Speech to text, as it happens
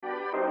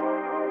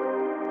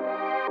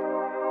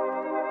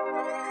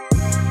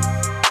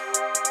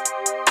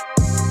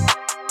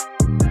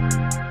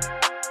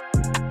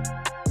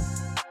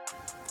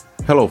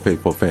Hello,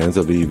 faithful fans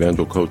of the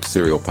Evangel Coach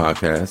Serial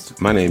Podcast.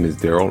 My name is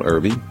Daryl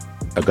Irby,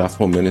 a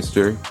gospel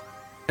minister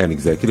and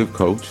executive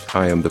coach.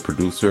 I am the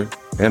producer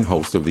and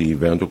host of the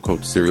Evangel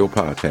Coach Serial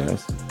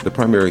Podcast, the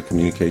primary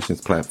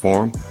communications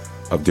platform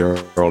of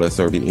Daryl S.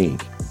 Irby,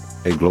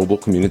 Inc., a global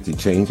community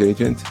change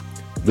agent,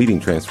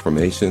 leading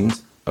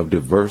transformations of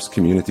diverse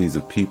communities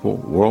of people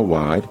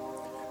worldwide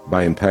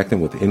by impacting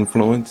with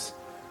influence,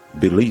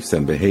 beliefs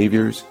and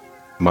behaviors,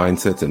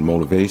 mindsets and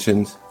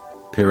motivations,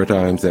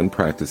 paradigms and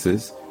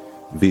practices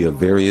via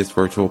various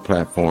virtual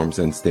platforms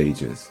and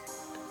stages.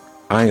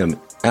 I am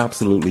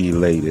absolutely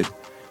elated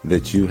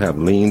that you have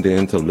leaned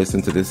in to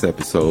listen to this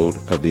episode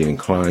of the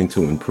Incline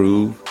to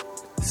Improve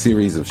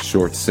series of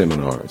short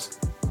seminars.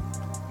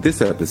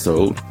 This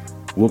episode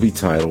will be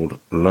titled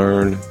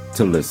Learn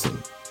to Listen.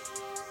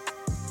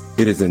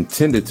 It is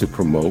intended to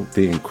promote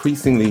the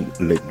increasingly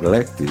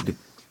neglected,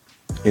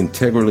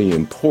 integrally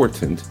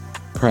important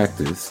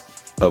practice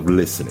of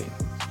listening.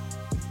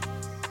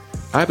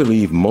 I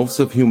believe most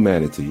of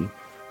humanity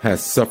has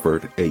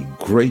suffered a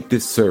great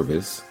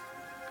disservice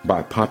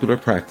by popular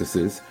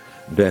practices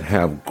that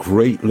have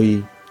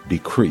greatly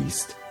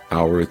decreased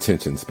our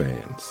attention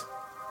spans.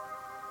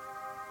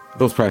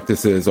 Those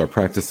practices are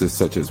practices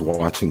such as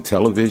watching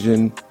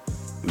television,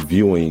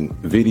 viewing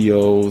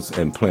videos,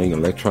 and playing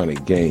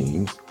electronic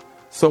games,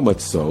 so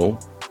much so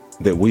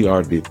that we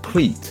are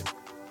depleted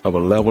of a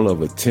level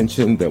of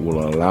attention that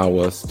will allow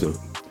us to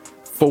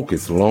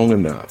focus long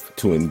enough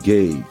to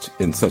engage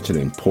in such an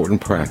important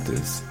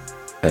practice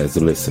as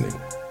listening.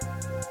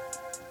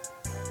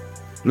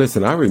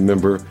 Listen, I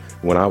remember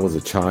when I was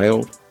a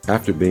child,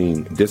 after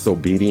being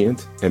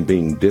disobedient and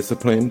being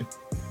disciplined,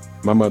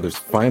 my mother's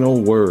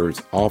final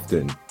words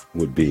often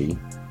would be,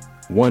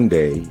 "One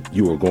day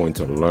you are going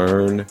to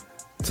learn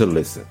to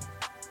listen."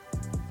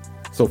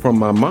 So from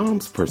my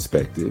mom's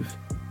perspective,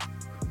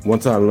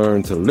 once I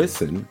learned to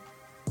listen,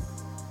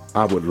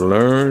 I would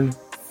learn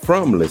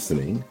from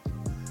listening,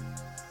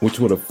 which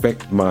would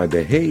affect my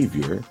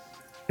behavior,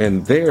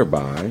 and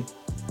thereby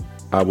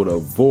I would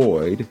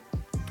avoid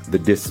the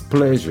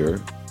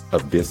displeasure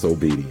of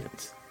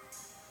disobedience.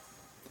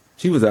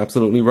 She was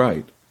absolutely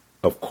right.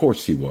 Of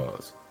course she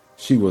was.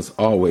 She was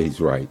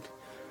always right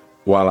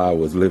while I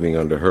was living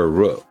under her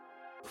roof.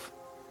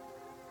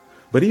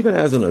 But even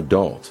as an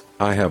adult,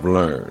 I have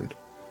learned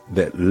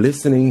that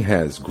listening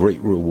has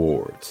great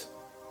rewards,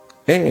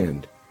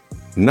 and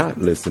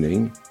not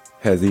listening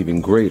has even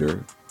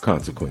greater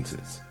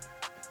consequences.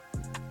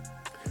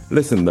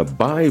 Listen, the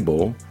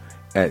Bible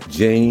at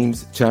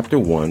James chapter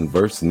 1,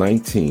 verse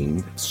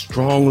 19,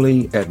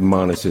 strongly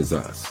admonishes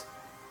us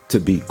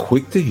to be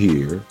quick to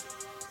hear,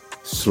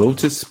 slow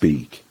to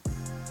speak,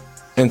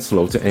 and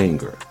slow to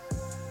anger.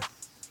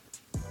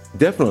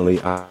 Definitely,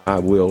 I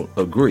will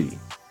agree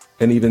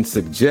and even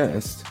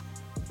suggest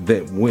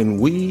that when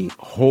we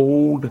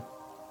hold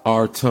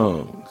our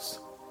tongues,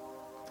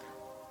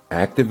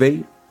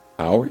 activate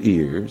our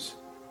ears,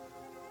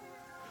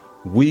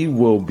 we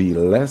will be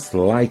less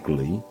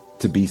likely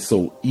to be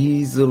so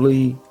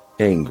easily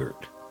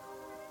angered,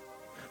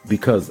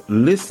 because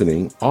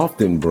listening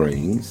often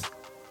brings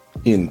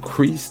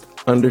increased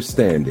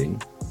understanding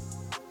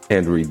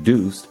and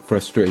reduced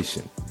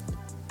frustration.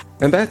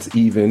 And that's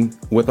even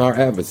with our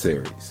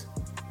adversaries.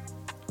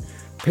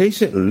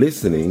 Patient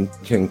listening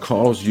can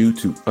cause you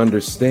to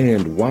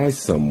understand why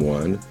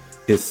someone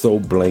is so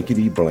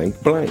blankety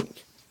blank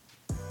blank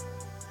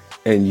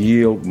and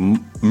yield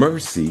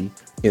mercy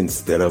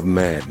instead of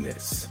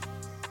madness.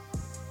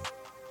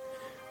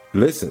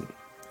 Listen,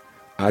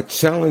 I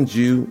challenge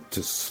you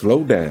to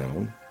slow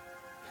down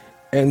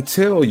and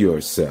tell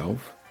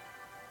yourself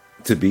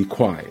to be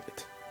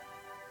quiet.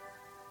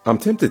 I'm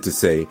tempted to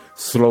say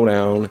slow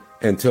down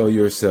and tell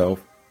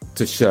yourself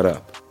to shut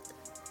up.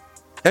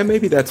 And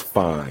maybe that's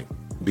fine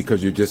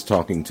because you're just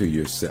talking to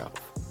yourself.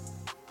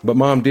 But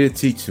Mom did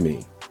teach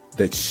me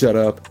that shut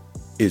up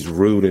is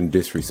rude and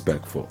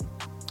disrespectful.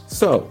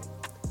 So,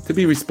 to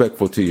be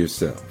respectful to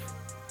yourself,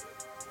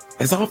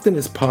 as often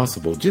as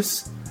possible,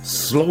 just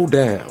slow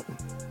down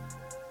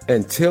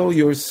and tell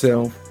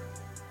yourself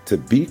to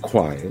be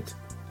quiet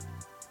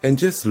and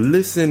just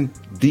listen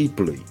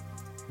deeply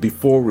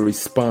before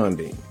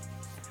responding,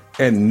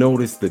 and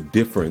notice the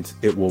difference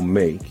it will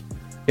make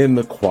in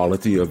the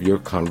quality of your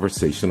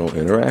conversational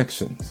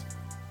interactions.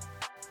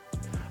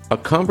 A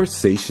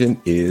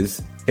conversation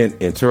is an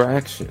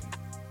interaction.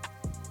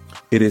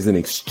 It is an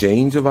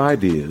exchange of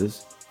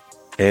ideas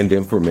and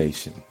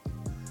information.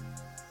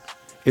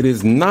 It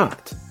is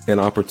not an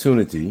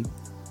opportunity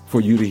for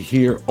you to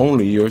hear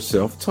only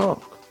yourself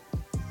talk.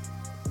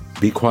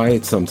 Be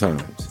quiet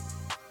sometimes.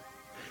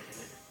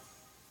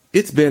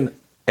 It's been,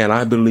 and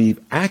I believe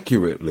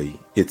accurately,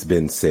 it's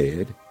been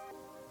said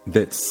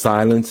that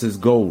silence is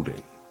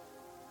golden.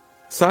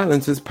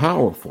 Silence is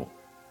powerful.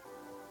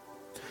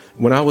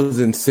 When I was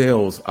in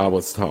sales, I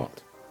was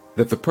taught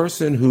that the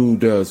person who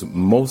does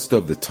most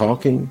of the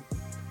talking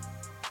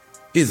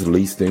is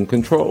least in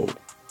control.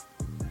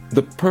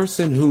 The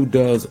person who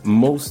does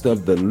most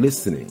of the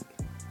listening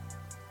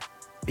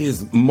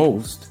is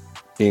most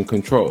in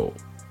control.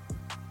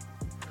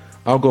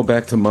 I'll go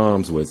back to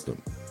Mom's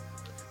wisdom.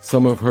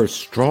 Some of her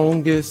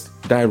strongest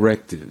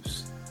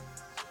directives,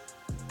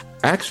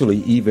 actually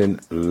even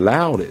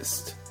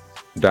loudest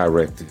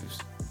directives,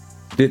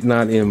 did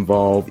not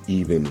involve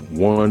even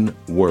one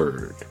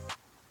word.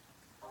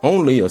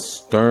 Only a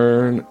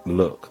stern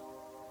look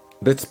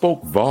that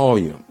spoke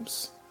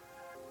volumes.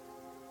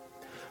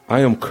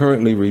 I am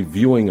currently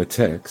reviewing a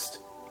textbook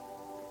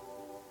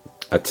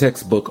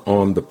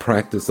on the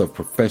practice of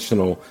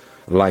professional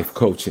life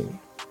coaching.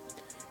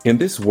 In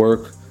this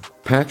work,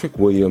 Patrick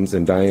Williams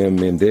and Diane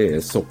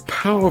Mendez so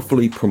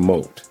powerfully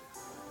promote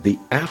the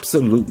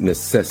absolute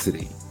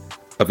necessity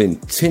of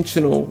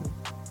intentional,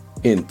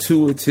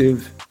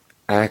 intuitive,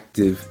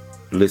 active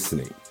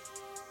listening.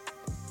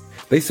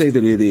 They say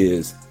that it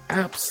is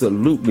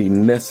absolutely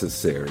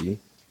necessary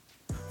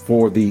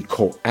for the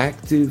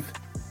coactive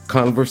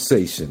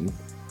conversation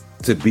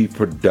to be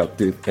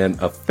productive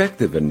and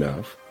effective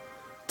enough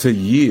to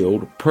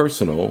yield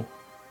personal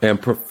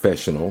and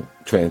professional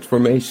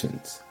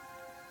transformations.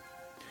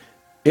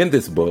 In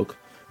this book,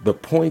 the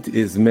point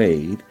is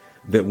made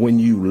that when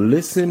you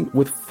listen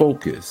with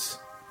focus,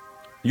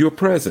 you're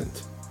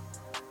present.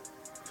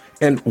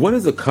 And what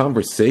is a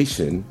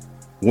conversation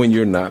when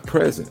you're not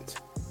present?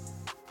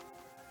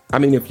 I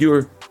mean, if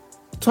you're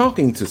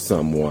talking to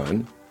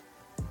someone,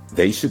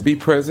 they should be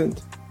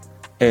present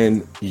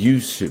and you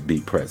should be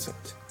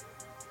present.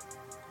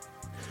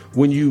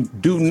 When you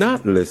do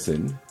not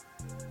listen,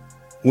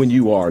 when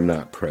you are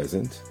not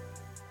present,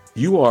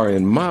 you are,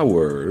 in my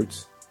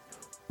words,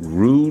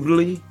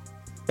 rudely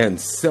and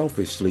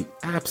selfishly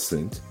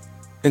absent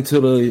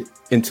until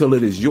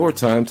it is your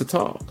time to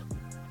talk.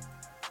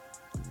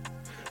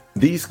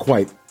 These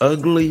quite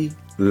ugly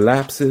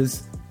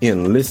lapses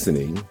in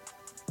listening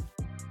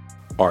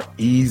are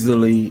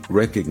easily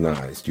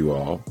recognized, you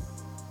all.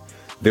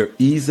 They're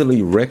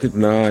easily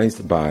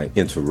recognized by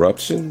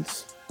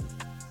interruptions,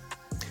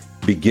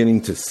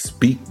 beginning to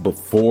speak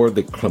before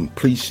the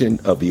completion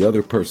of the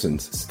other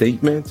person's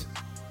statement,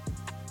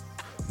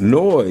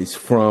 noise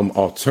from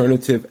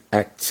alternative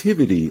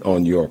activity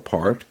on your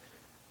part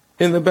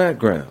in the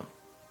background.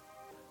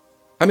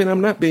 I mean,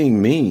 I'm not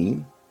being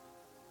mean,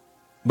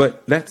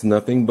 but that's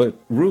nothing but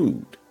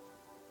rude.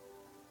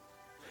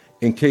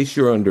 In case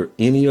you're under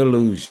any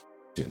illusion,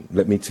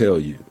 let me tell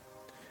you,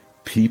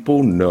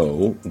 people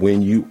know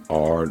when you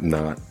are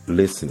not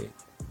listening,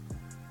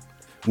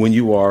 when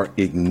you are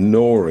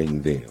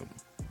ignoring them,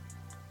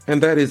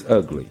 and that is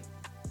ugly.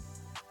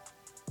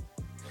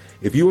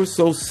 If you are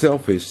so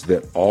selfish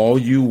that all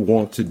you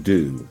want to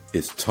do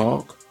is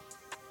talk,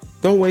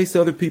 don't waste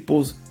other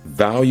people's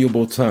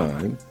valuable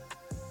time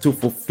to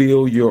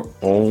fulfill your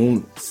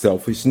own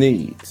selfish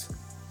needs.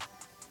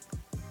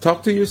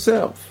 Talk to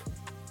yourself.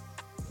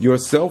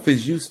 Yourself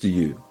is used to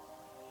you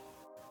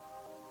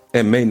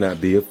and may not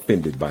be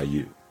offended by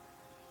you.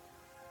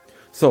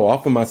 So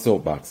off of my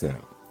soapbox now.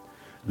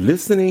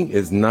 Listening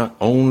is not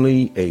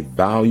only a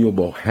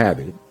valuable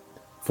habit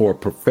for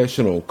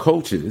professional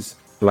coaches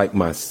like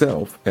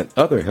myself and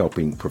other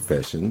helping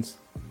professions,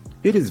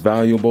 it is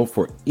valuable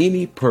for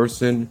any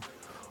person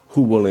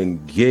who will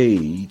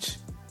engage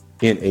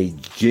in a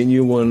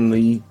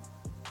genuinely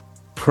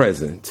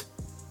present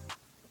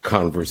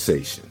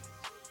conversation.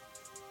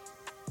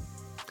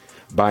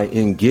 By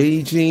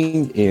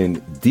engaging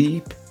in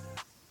deep,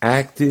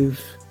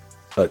 active,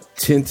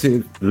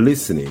 attentive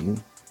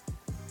listening,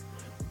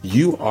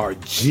 you are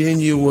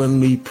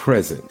genuinely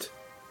present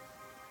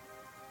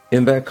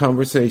in that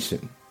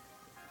conversation.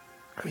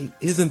 I mean,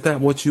 isn't that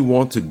what you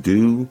want to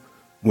do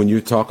when you're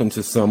talking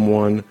to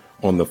someone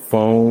on the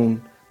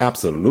phone?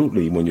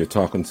 Absolutely, when you're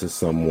talking to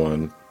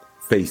someone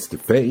face to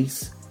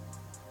face.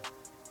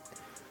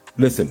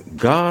 Listen,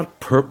 God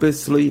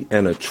purposely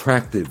and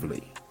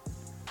attractively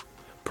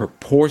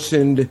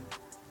proportioned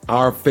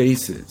our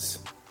faces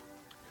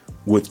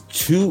with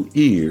 2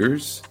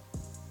 ears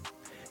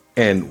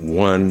and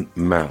 1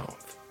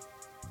 mouth.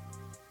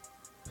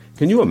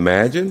 Can you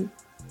imagine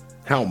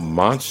how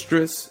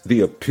monstrous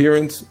the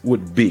appearance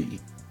would be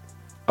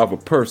of a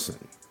person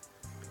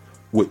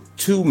with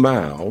 2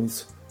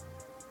 mouths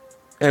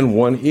and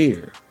 1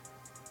 ear?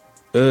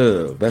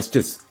 That's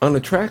just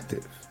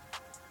unattractive.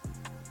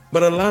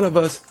 But a lot of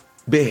us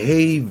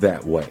behave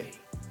that way.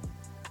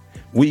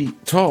 We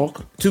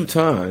talk 2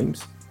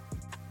 times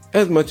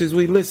as much as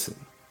we listen.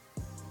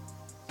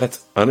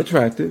 That's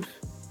unattractive.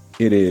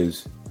 It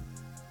is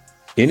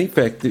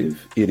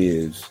ineffective. It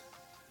is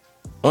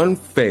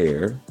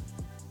unfair.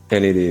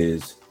 And it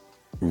is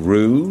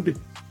rude.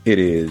 It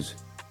is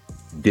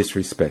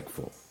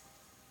disrespectful.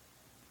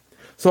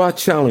 So I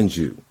challenge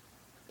you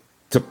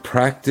to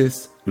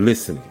practice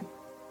listening.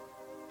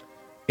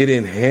 It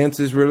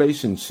enhances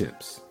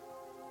relationships.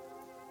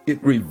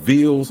 It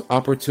reveals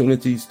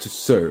opportunities to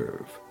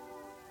serve.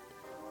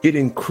 It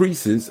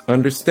increases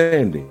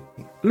understanding.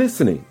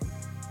 Listening.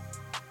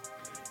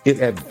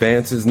 It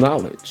advances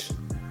knowledge.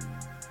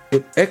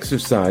 It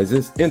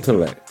exercises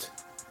intellect.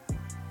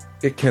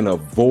 It can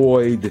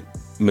avoid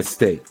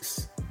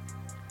mistakes.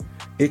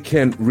 It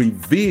can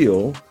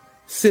reveal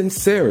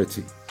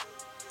sincerity.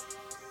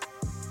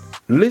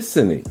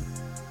 Listening,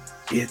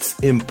 it's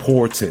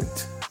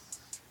important.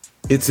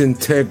 It's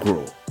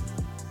integral.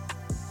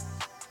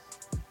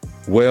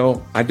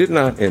 Well, I did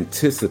not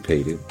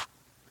anticipate it,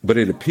 but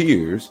it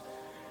appears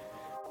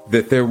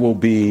that there will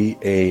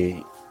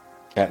be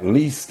at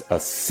least a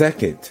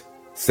second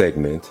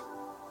segment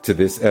to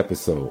this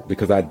episode,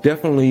 because I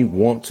definitely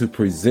want to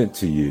present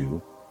to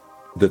you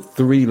the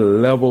 3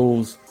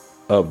 levels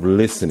of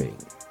listening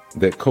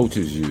that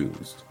coaches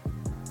used.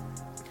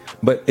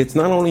 But it's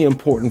not only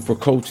important for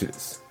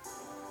coaches.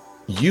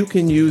 You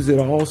can use it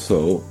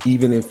also,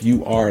 even if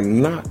you are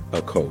not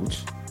a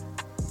coach,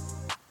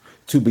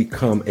 to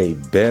become a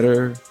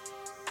better,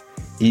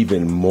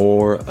 even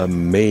more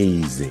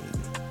amazing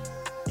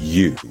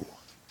you.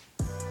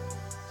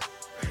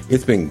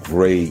 It's been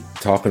great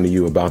talking to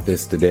you about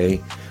this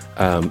today.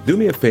 Do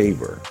me a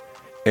favor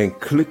and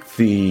click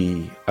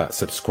the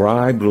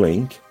subscribe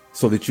link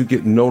so that you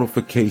get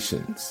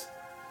notifications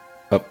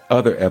of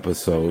other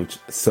episodes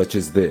such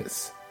as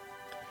this.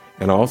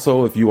 And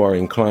also, if you are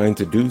inclined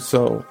to do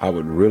so, I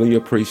would really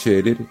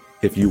appreciate it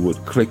if you would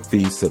click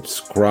the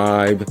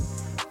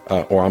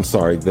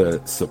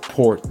the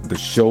support the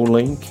show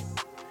link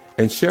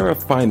and share a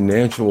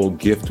financial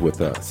gift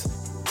with us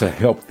to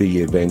help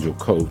the Evangel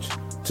Coach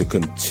to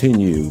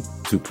continue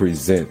to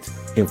present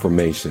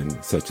information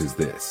such as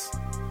this.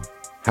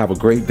 Have a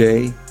great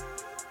day,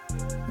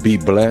 be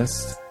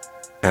blessed,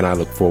 and I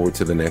look forward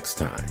to the next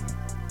time.